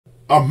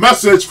A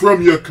message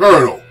from your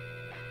colonel.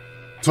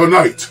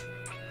 Tonight,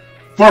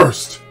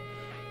 first,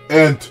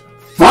 and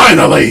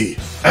finally,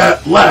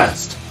 at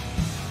last,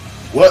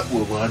 what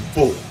will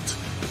unfold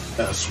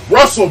as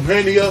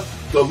WrestleMania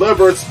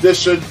Deliverance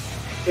Edition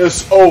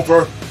is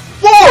over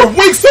 4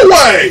 weeks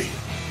away?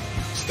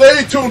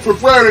 Stay tuned for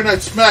Friday Night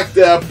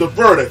SmackDown, The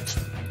Verdict,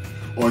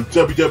 on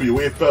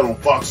WWE Fed on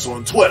Fox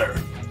on Twitter,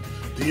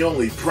 the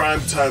only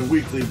primetime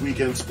weekly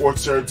weekend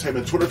sports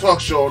entertainment Twitter talk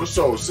show on the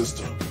solar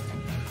system.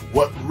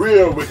 What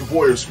real Wicked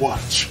Warriors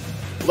watch.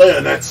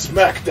 Laying that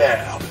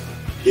SmackDown.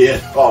 Hit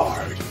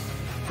hard.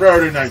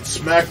 Friday Night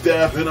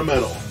SmackDown in the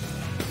middle.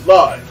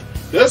 Live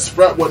this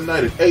Frat one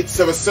night at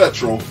 8/7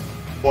 Central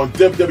on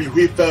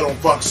WWE Fed on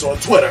Fox on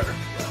Twitter.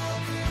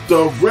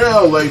 The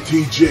real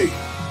A.T.G.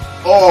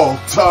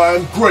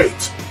 All-time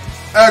great.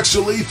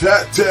 Actually,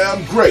 that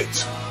damn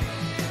great.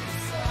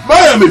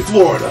 Miami,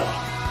 Florida.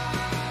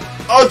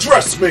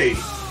 Address me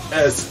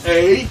as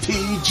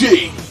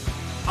A.T.G.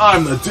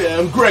 I'm the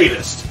damn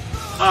greatest.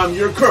 I'm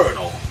your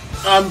colonel.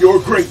 I'm your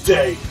great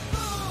day.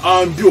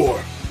 I'm your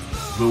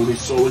Looney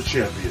Solar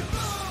champion.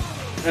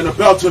 And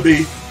about to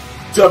be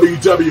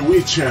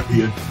WWE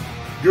champion,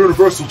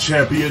 Universal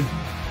champion,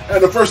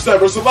 and the first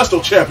ever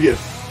Celestial champion.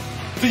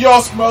 The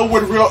Osmo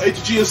with real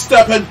A.T.G. is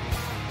stepping,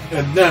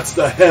 and that's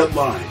the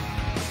headline.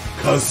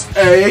 'Cause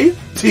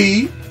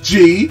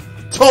A.T.G.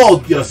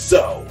 told you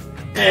so.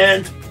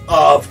 End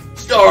of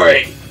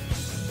story.